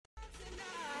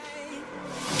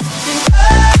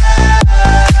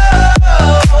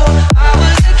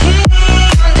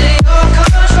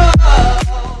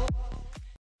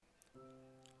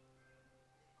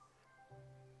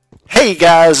Hey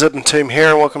guys, Urbantomb here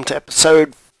and welcome to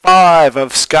episode 5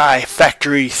 of Sky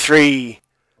Factory 3.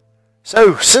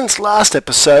 So, since last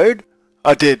episode,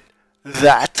 I did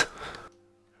that.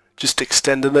 Just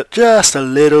extended it just a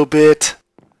little bit.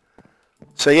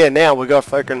 So yeah, now we got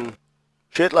fucking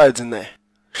shitloads in there.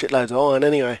 Shitloads of iron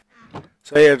anyway.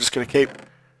 So yeah, just gonna keep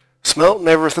smelting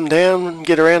everything down and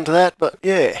get around to that. But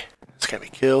yeah, it's gonna be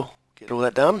cool. Get all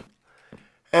that done.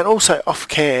 And also off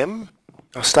cam,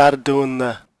 I started doing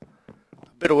the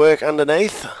bit of work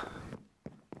underneath.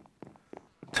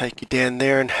 Take you down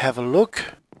there and have a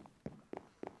look.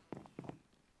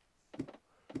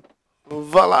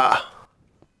 Voila!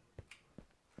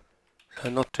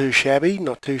 So not too shabby,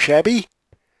 not too shabby.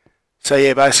 So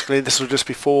yeah, basically this was just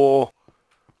before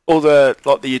all the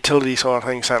the utility side of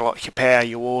things, so like your power,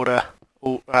 your water,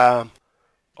 all,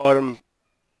 item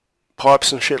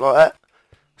pipes and shit like that.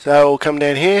 So I'll come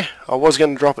down here. I was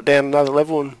going to drop it down another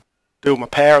level and do my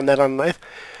power and that underneath,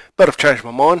 but I've changed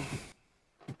my mind.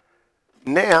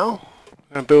 Now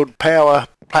I'm going to build a power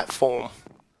platform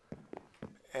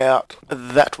out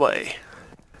that way.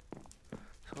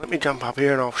 So let me jump up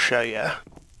here and I'll show you.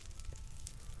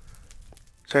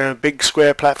 So a big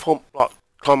square platform, like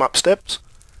climb up steps.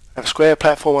 I have a square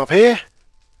platform up here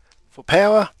for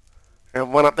power,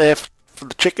 and one up there for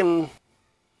the chicken.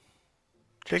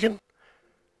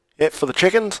 Yep, for the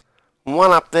chickens.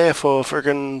 One up there for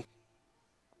friggin'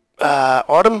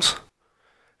 items,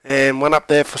 and one up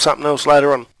there for something else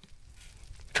later on,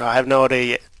 which I have no idea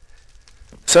yet.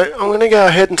 So I'm going to go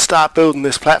ahead and start building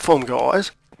this platform,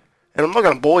 guys, and I'm not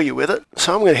going to bore you with it,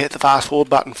 so I'm going to hit the fast forward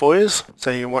button for you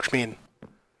so you can watch me and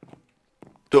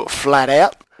do it flat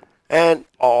out, and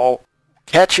I'll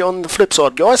catch you on the flip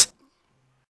side, guys.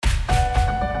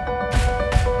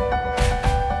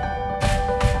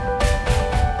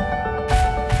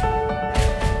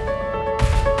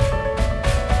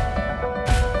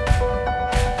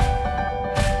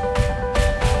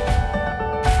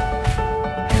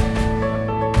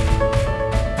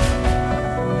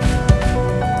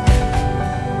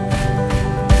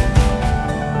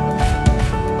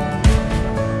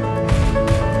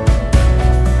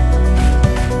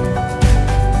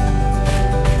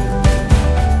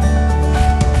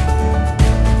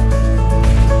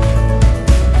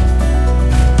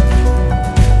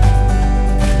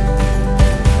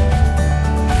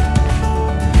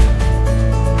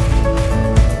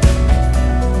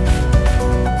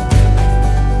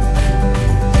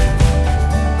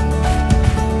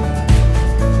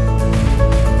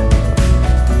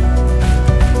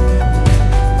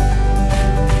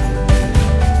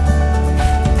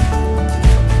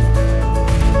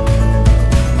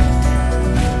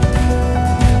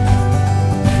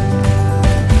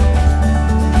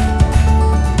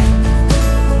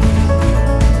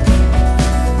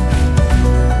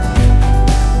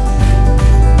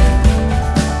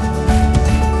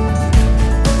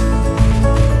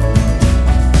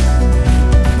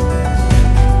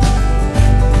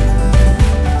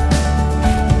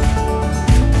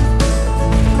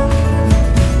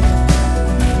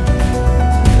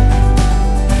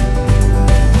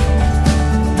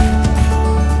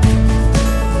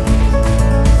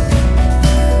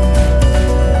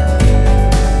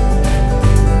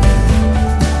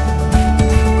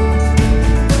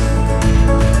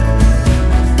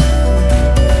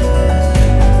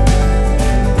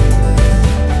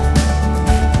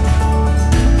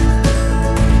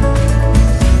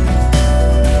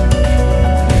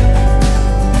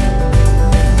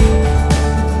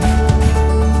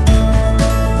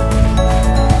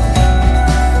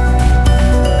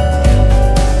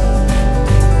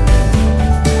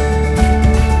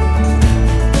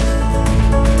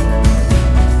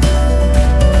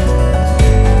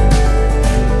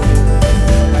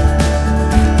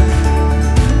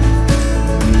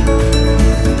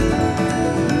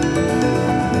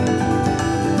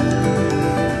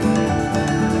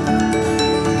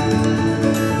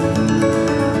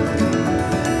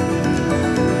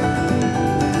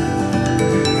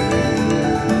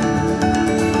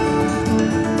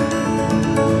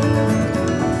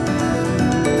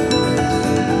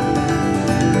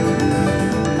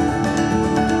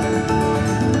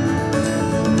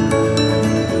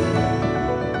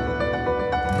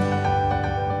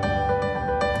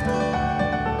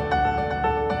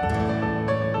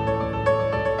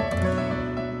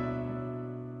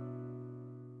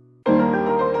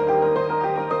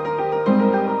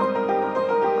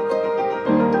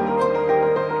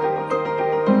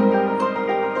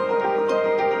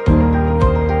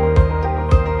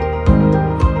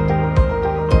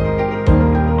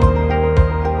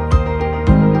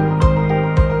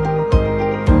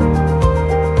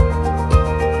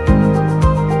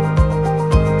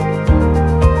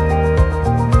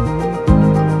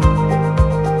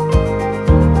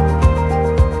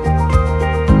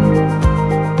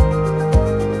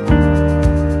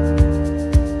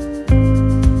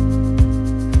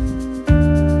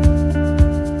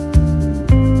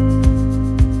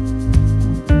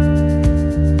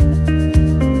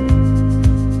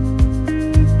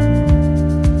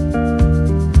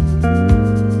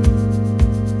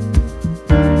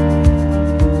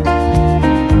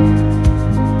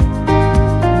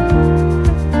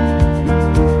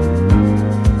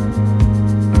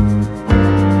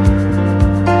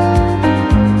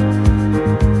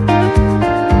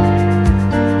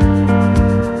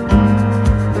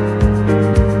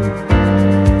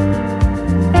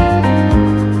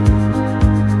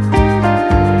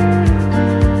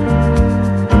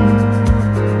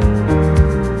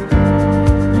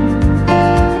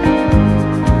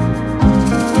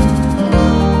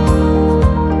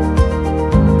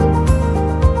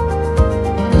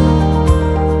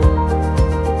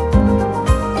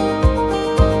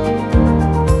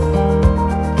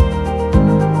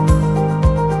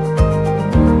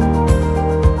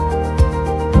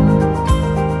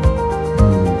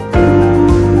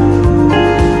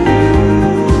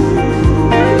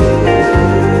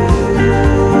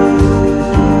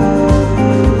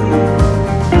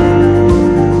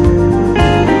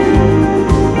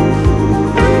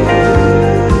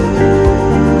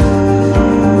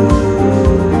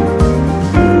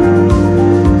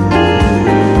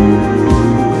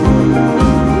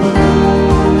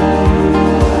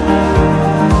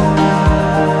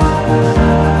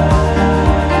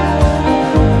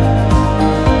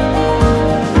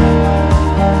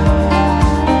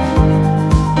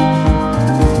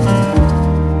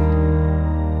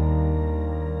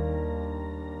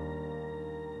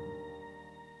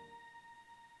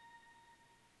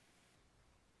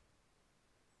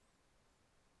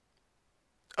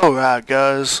 Alright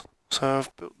guys, so I've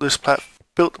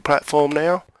built the platform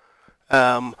now.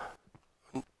 Don't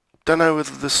know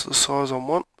whether this is the size I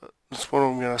want, but that's what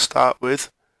I'm going to start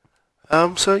with.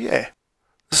 So yeah,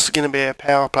 this is going to be our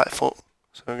power platform.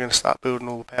 So we're going to start building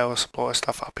all the power supply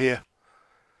stuff up here.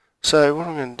 So what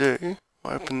I'm going to do,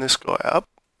 I'll open this guy up.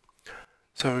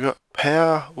 So we've got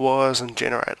power, wires and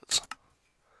generators.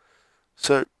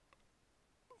 So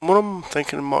what I'm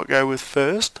thinking I might go with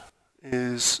first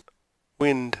is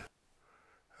wind.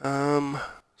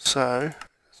 So it's not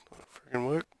freaking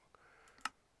work.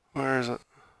 Where is it?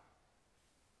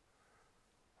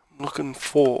 I'm looking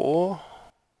for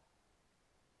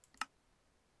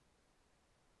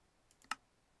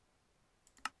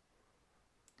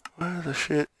where the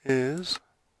shit is.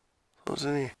 What's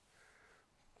in here?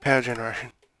 Power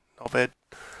generation. Not bad.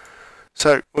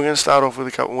 So we're going to start off with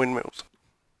a couple of windmills.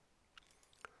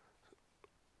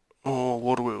 Or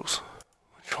water wheels.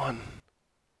 Which one?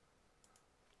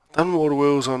 I've done water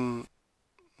wheels on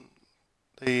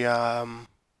the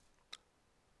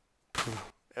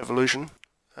evolution.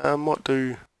 Might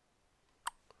do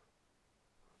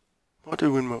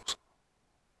windmills.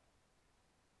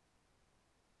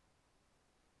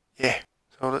 Yeah.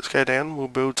 So let's go down. We'll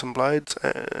build some blades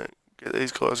and get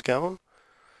these guys going.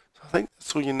 So I think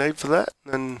that's all you need for that.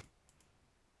 And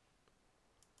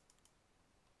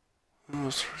then I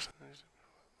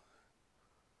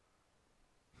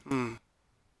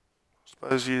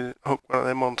suppose you hook one of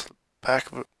them onto the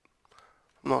back of it.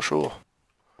 I'm not sure.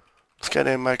 Let's go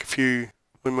down and make a few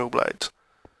windmill blades.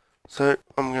 So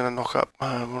I'm going to knock up,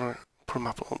 I'm going to put them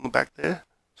up on the back there.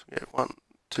 So we get 1,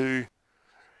 2,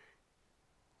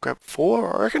 grab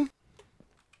 4 I reckon.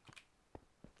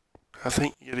 I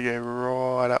think you gotta go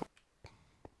right up.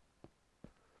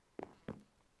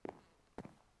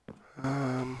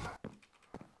 I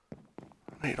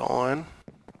need iron.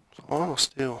 Is iron or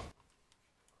steel?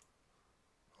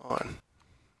 Iron.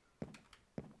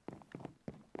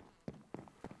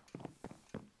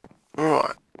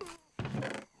 Alright.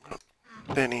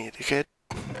 Down here, dickhead.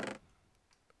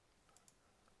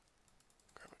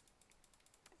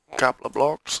 Couple of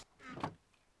blocks.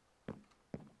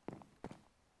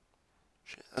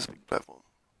 Shit, that's a big platform.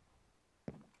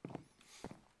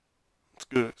 It's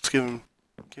good. It's giving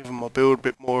my build a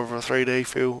bit more of a 3D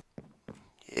feel.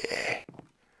 Yeah.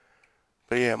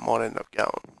 But yeah, it might end up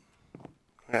going.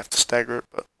 I'm gonna have to stagger it,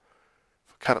 but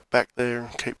if I cut it back there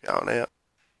and keep going out,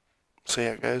 see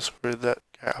how it goes. Read that.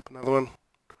 Go up another one.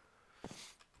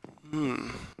 So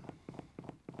I'm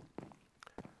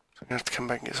gonna have to come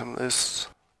back and get some of this.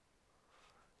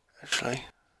 Actually,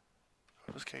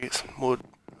 I'll just go get some wood.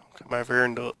 I'll come over here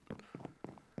and do it.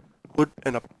 Wood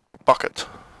and a bucket.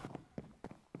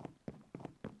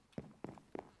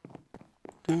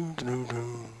 There's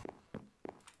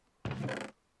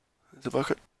a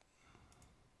bucket.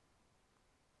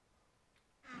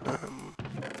 I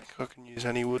think I can use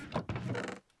any wood.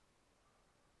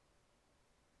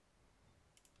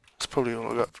 That's probably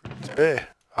all I got for today.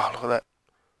 Oh, look at that.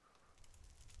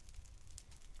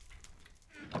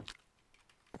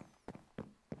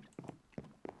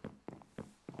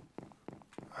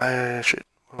 Shit.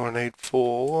 What do I need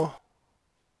for?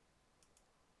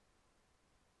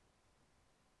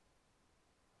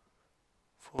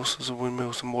 Forces of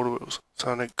windmills and water wheels.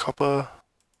 So I need copper,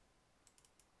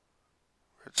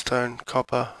 redstone,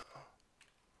 copper.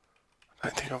 I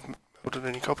don't think I've melted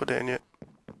any copper down yet.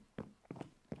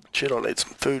 Shit, I need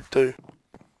some food too.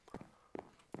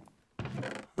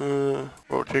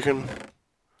 Raw chicken.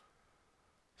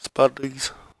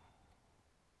 Spuddies.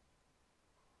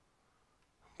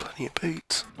 Plenty of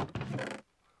beets.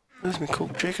 Where's my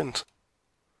cooked chickens?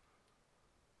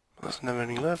 There's never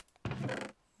any left.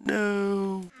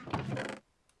 No.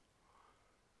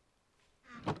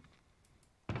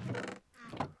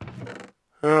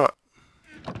 Alright.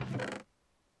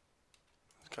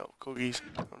 Let's go cookies.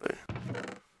 I'll do.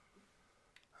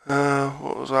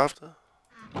 What was after?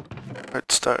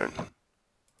 Redstone.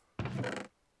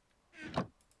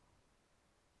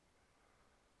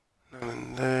 None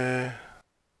in there.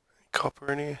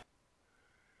 Copper in here.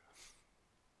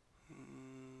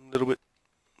 Little bit.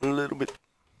 A little bit.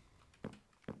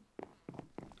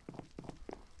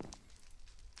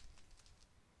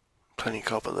 Plenty of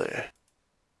copper there.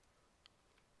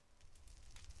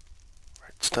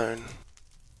 Redstone.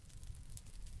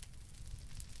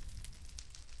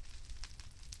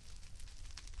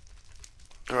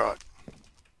 Right.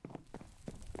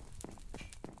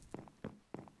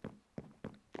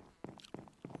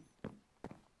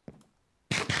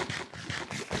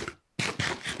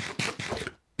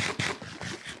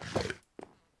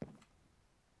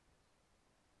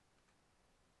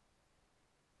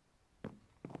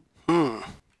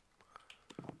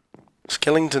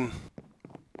 Skellington.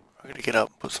 I gotta get up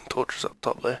and put some torches up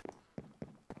top there.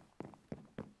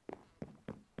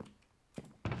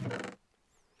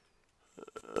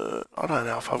 I don't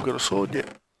know if I've got a sword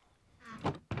yet.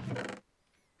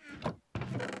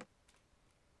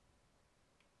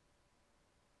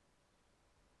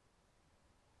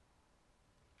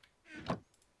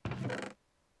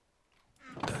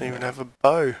 Don't even have a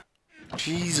bow.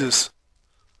 Jesus.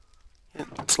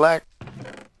 It's like...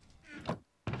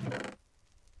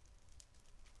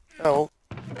 Oh.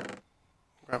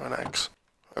 Grab an axe.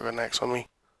 I've got an axe on me.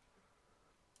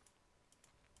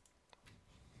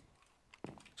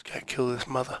 Let's go kill this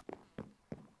mother.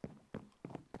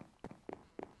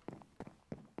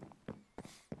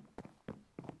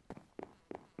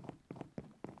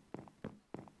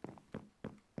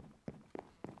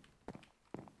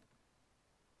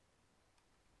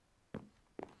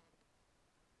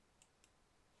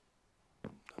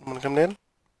 Wanna come down?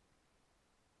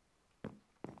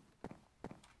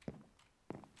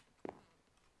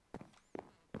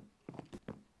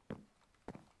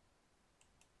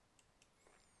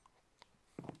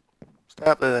 Stay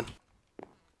up there then.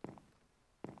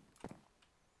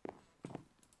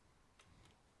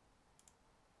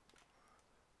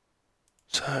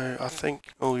 So I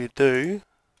think all you do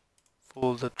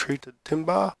for the treated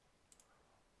timber,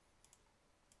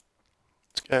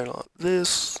 let's go like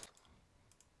this.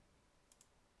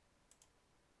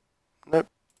 Nope.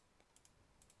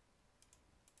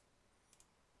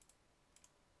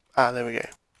 Ah, there we go.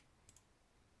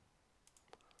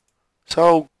 So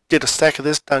I'll get a stack of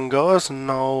this done, guys, and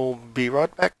I'll be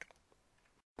right back.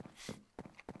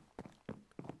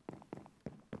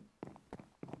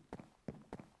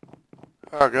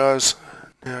 Alright guys,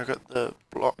 now I got the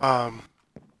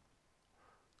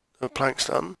planks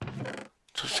done.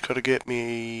 Just gotta get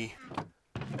me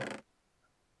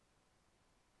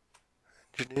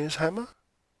engineer's hammer.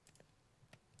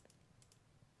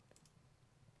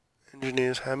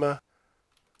 Engineer's hammer.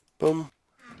 Boom.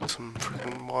 Some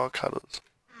freaking wire cutters.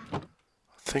 I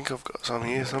think I've got some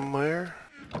here somewhere.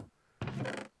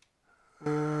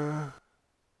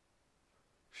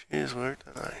 Shears work,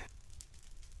 don't they?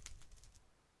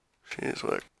 Shears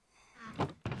work. I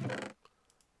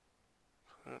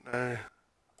don't know.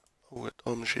 Oh, what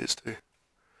diamond shears too.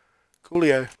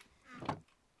 Coolio.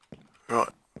 Right,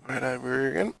 right over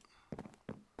here again.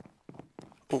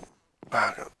 Oh,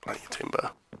 I've got plenty of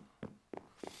timber.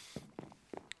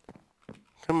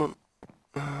 Come on.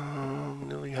 I'm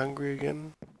nearly hungry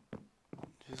again.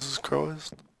 Jesus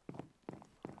Christ.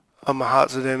 Oh, my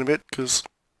hearts are down a bit because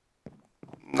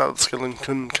another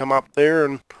skeleton come up there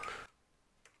and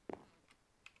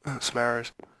some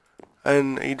arrows.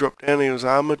 And he dropped down, he was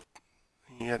armoured.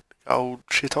 He had gold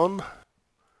shit on.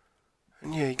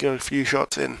 And yeah, he got a few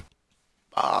shots in.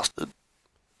 Bastard.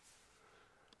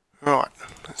 Right,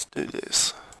 let's do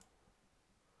this.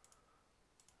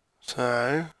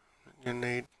 So, you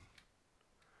need...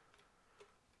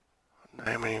 I don't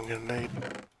know how many I'm going to need.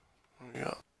 We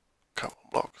got a couple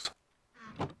of blocks.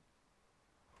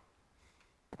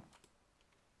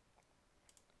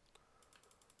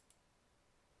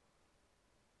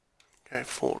 Okay,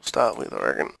 4 to start with, I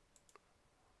reckon.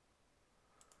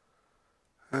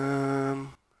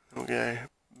 Okay,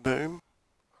 boom.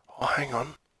 Oh, hang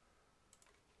on.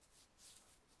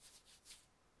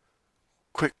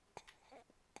 Quick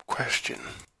question.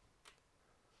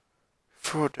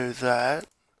 Before I do that,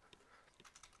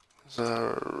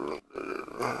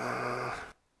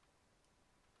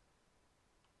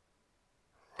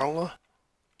 roller?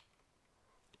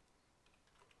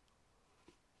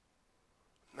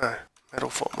 No, metal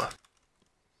former.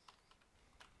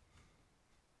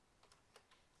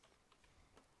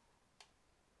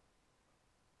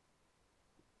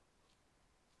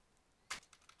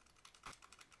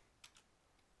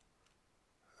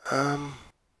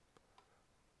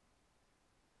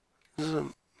 This is I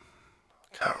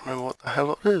can't remember what the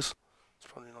hell it is. It's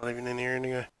probably not even in here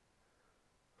anyway.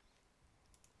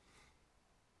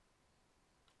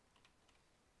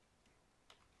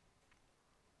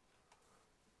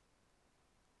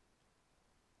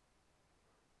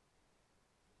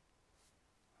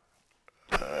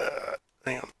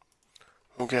 Hang on.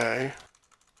 Okay.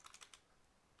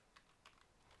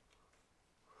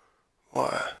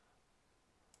 Wire.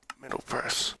 Metal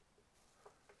press.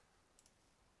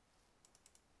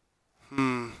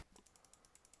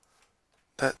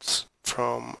 That's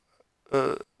from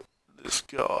this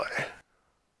guy.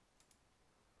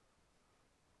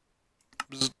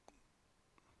 Bzz.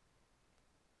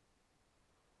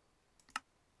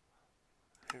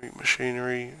 Heavy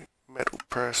machinery, metal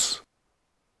press.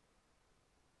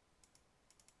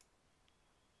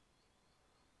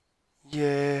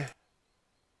 Yeah.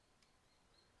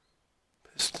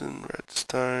 Piston,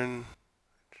 redstone.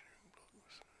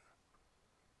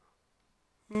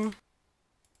 Hmm.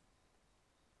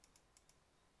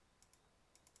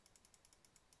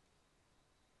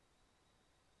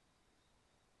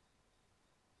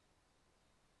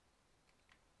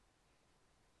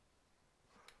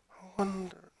 I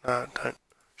wonder. No, don't.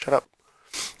 Shut up.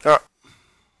 Alright.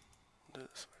 Do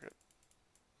this. Okay.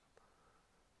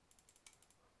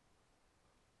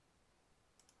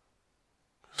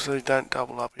 So you don't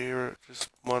double up here, just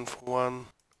 1 for 1.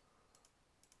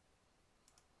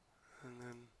 And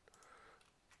then.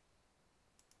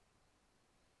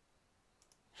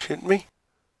 Shit me?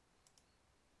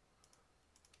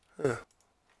 Huh.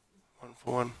 1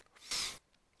 for 1.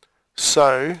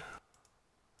 So,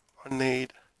 I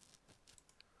need.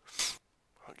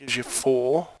 That gives you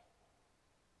 4.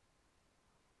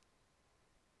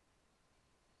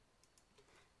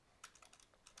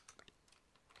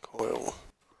 Coil.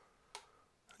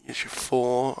 That gives you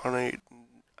 4. I need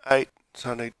 8.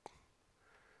 So I need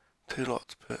 2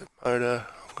 lots per motor.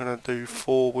 I'm going to do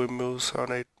 4 windmills, so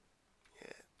I need.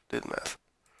 Yeah, did math.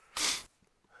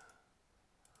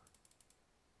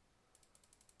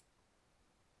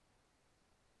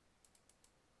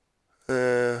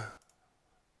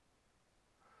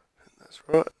 That's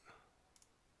right.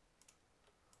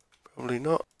 Probably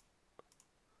not.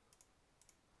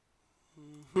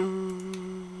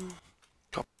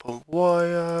 Copper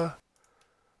wire.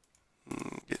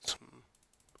 Get some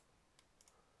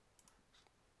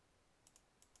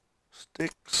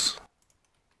sticks.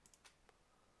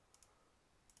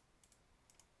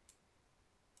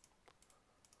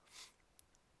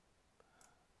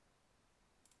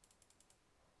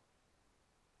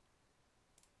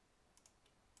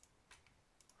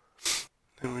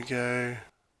 Then we go.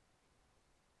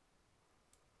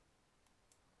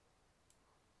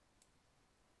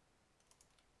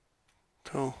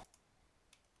 Cool.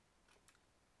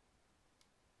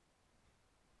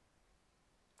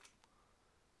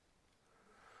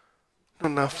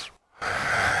 Not enough.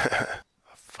 I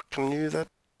fucking knew that.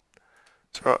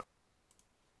 It's right.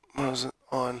 What was it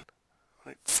on? I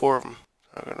need 4 of them.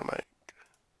 So I'm gonna make.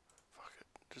 Fuck it.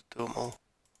 Just do them all.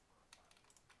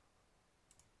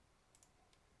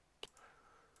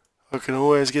 I can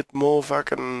always get more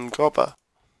fucking copper.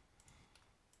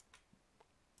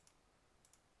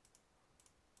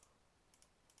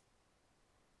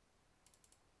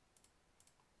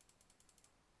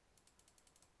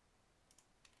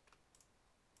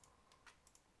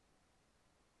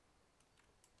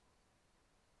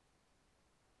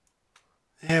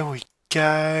 There we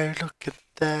go. Look at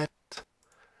that.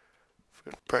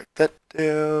 We're gonna break that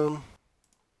down.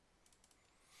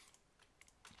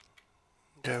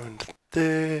 Go into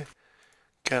there.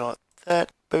 Go like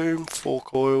that. Boom. 4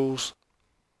 coils.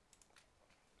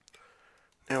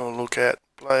 Now we'll look at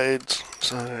blades.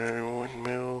 So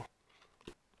windmill.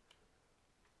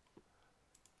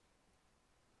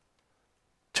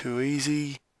 Too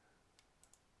easy.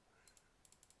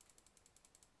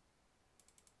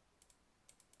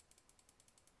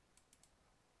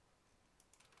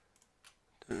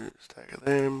 Do a stack of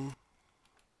them.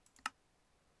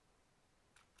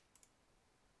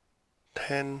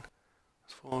 10.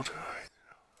 That's 4. I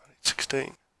need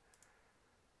 16.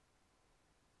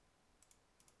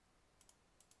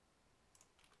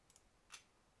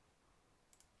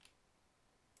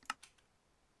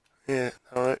 Yeah,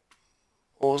 alright.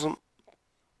 Awesome.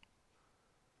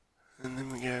 And then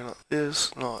we go like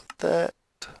this, like that.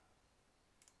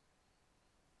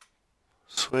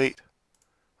 Sweet.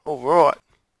 Alright.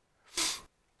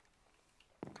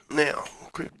 Now,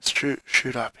 quick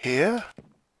shoot up here.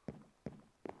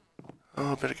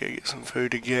 Oh, I better go get some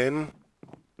food again.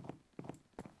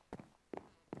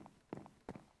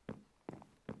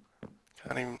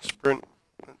 Can't even sprint.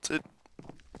 That's it.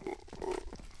 Look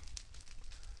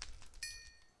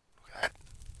at that.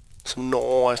 Some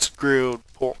nice grilled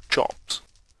pork chops.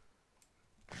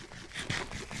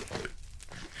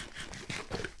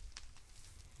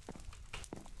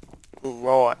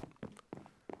 Alright.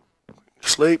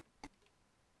 Sleep.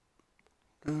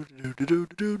 So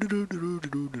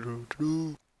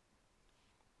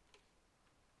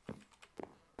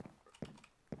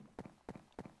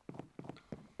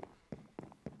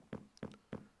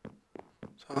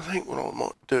I think what I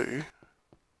might do,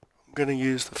 I'm going to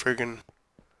use the friggin'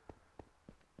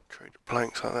 treated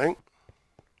planks, I think.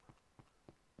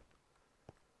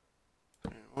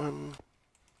 1,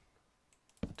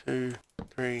 2,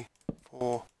 3,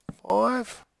 4,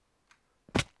 5.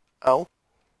 Ow.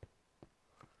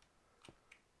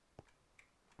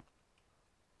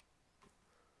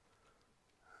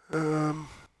 I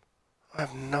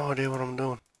have no idea what I'm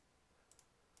doing.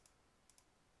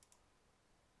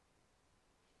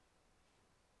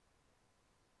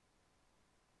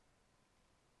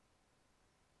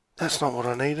 That's not what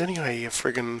I need anyway, you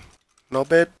friggin'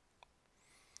 knobhead.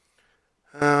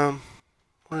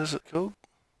 What is it called?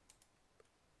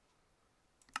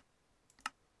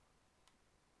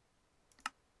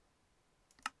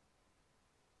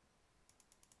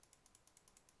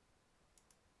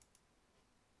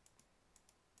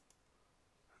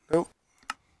 Nope.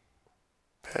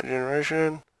 Power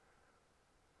generation.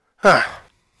 Huh.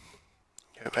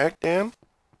 Go back down.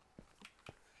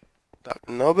 Duck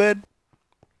knobhead.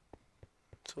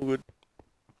 It's all good.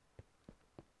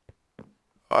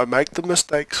 I make the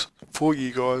mistakes for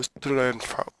you guys to learn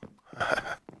from.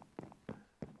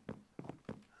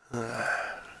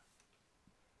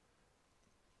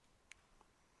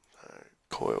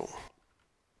 Coil.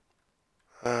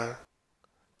 Dynamo.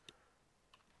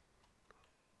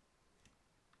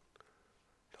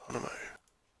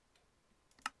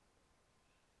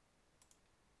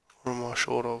 What am I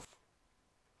short of?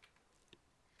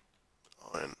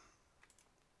 Iron.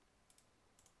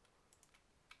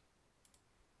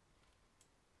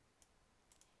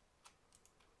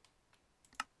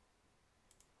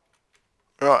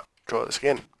 Right, try this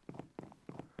again.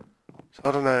 So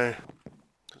I don't know.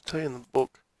 I'll tell you in the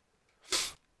book.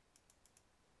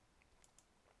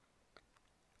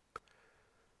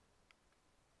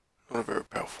 Not a very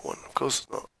powerful one, of course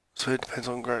it's not. So it depends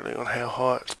on greatly on how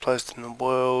high it's placed in the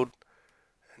world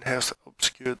and how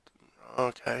obscured.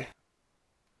 Okay.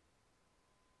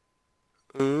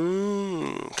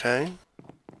 Okay.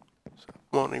 So it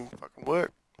might even fucking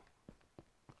work.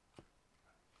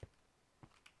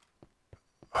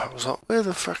 I was like, where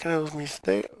the fucking hell is my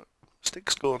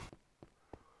stick's gone?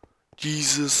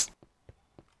 Jesus.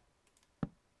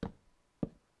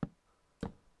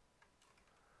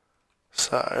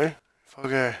 So, if I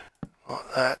go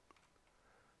like that,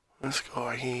 this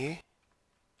guy here,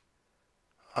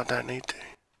 I don't need to.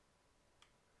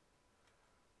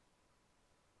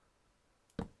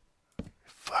 For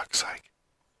fuck's sake.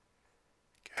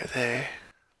 Go there.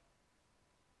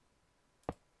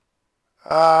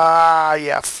 Ah,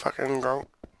 yeah, fucking grunk.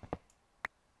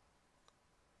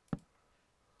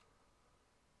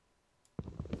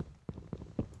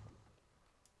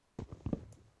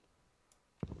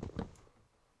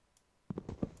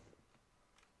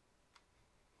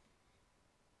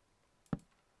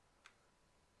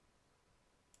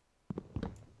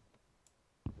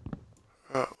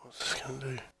 Right, what's this gonna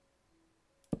do?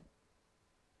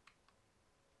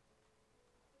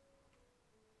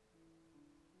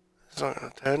 It's not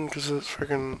gonna turn because it's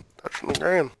freaking touching the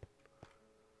ground.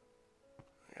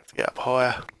 I have to get up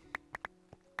higher.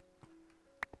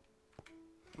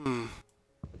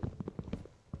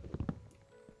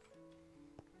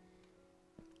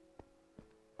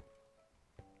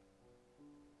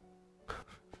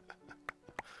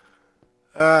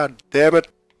 Ah, damn it.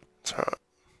 It's alright.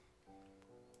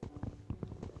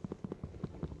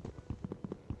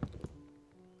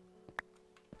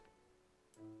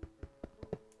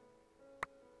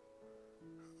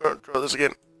 Alright, try this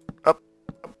again. Up,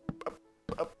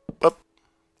 up.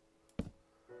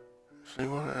 See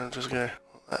what? I'll just go like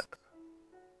that.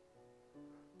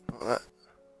 Like that.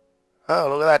 Oh,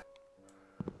 look at that.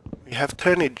 We have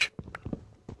turnage.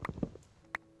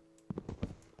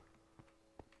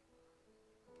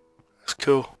 That's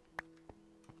cool.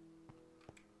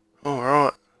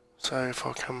 Alright. So if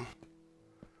I come...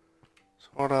 So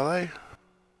what are they?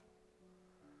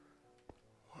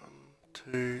 1,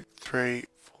 2, 3,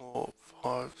 4,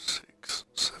 5, 6,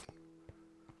 7.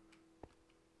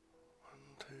 1,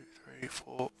 2, 3,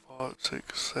 4, 5,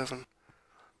 6, 7.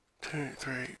 2,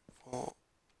 3, 4,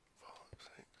 5,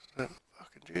 6, 7.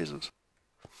 Fucking Jesus.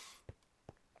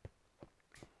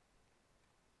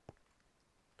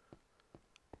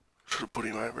 Should have put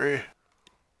him over here.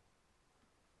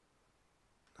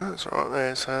 That's right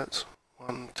there, so that's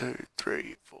 1, 2,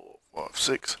 3, 4, 5,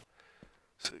 6.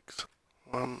 6.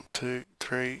 1, 2,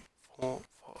 3, 4,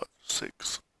 5,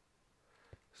 6.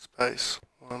 Space.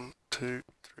 1, 2,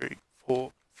 3,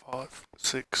 4, 5,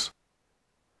 6.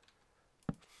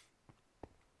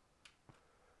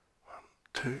 1,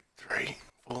 2, 3,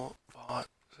 4, 5,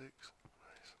 6.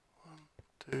 1,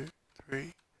 2,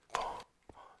 3, 4,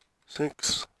 5,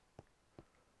 6.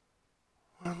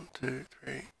 1, 2,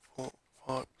 3, 4,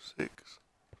 5, 6. 1,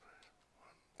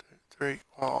 2, 3.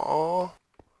 Aww.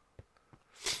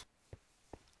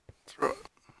 That's right.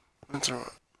 That's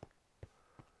right.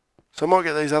 So I might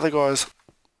get these other guys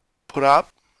put up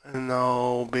and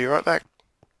I'll be right back.